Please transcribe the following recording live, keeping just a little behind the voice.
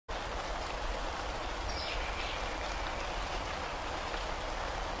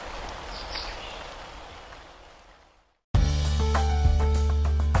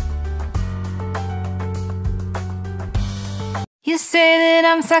say that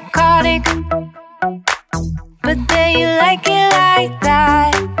I'm psychotic, but then you like it like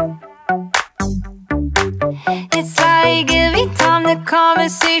that. It's like every time the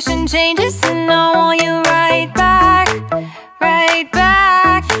conversation changes, and I want you right back, right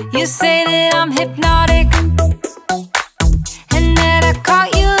back. You say that I'm hypnotic, and that I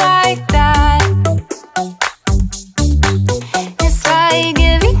caught you like that. It's like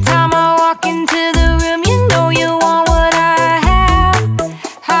every time I walk into the room, you know you want what I have,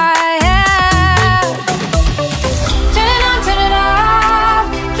 I have. Turn it on, turn it off.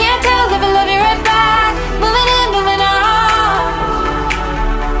 Can't tell if I love you right back. Moving in, moving on.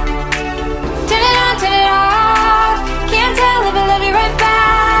 Turn it on, turn it off. Can't tell if I love you right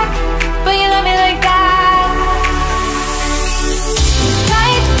back, but you love me like that.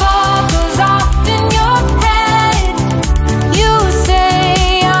 Light bulb goes off in your head. You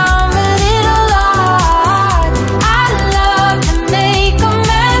say I'm a little odd. I love to make a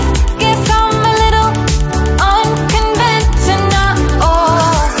mess. Guess I'm a little unconventional. Oh,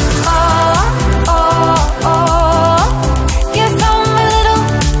 oh, oh, oh. Guess I'm a little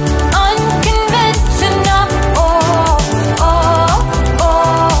unconventional. Oh, oh,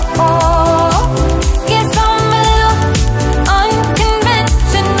 oh, oh. Guess I'm a little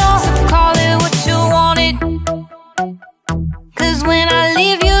unconventional. So call it what you wanted, 'cause when I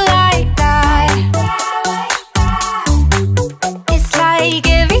leave you like that, it's like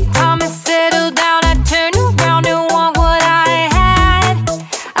every time